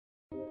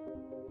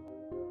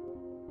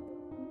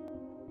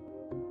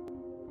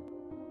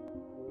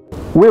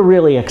we're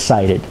really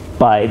excited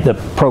by the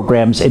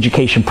programs,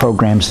 education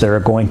programs that are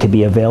going to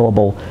be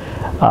available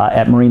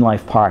at Marine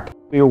Life Park.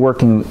 We are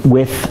working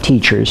with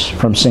teachers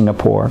from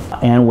Singapore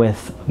and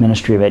with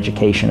Ministry of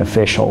Education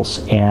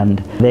officials, and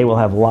they will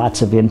have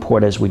lots of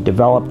input as we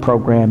develop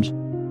programs.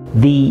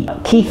 The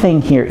key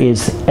thing here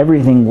is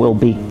everything will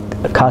be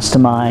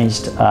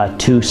customized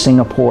to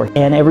Singapore,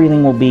 and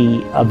everything will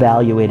be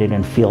evaluated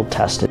and field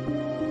tested.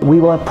 We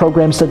will have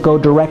programs that go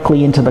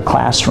directly into the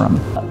classroom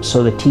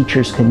so the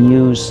teachers can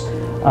use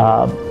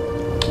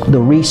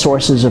the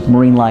resources of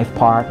Marine Life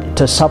Park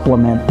to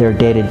supplement their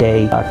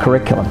day-to-day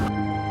curriculum.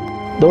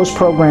 Those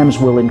programs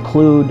will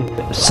include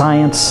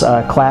science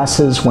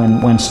classes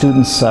when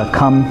students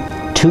come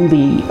to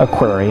the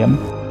aquarium.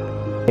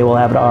 They will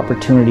have an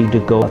opportunity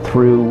to go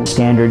through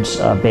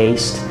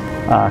standards-based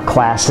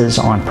classes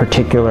on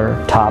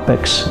particular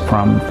topics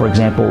from, for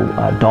example,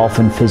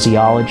 dolphin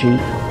physiology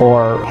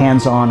or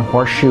hands-on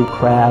horseshoe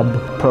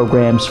crab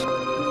programs.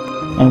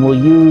 And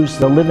we'll use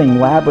the living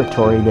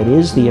laboratory that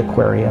is the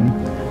aquarium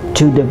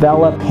to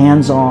develop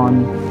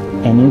hands-on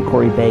and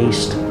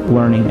inquiry-based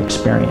learning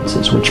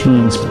experiences, which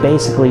means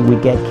basically we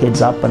get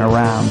kids up and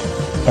around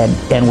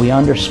and we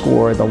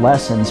underscore the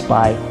lessons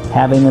by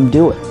having them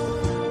do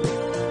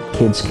it.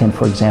 Kids can,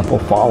 for example,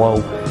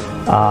 follow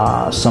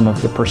some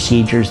of the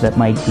procedures that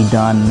might be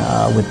done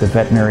with the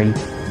veterinary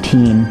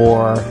team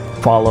or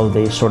follow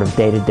the sort of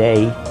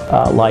day-to-day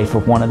life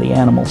of one of the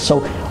animals. So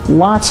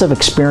lots of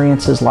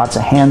experiences, lots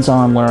of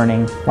hands-on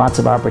learning, lots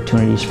of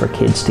opportunities for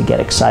kids to get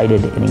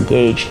excited and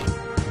engaged.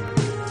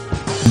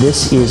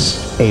 This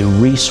is a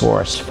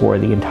resource for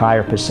the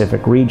entire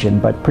Pacific region,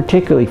 but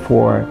particularly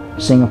for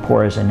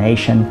Singapore as a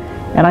nation.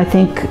 And I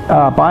think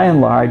by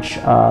and large,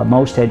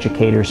 most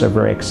educators are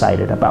very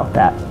excited about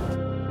that.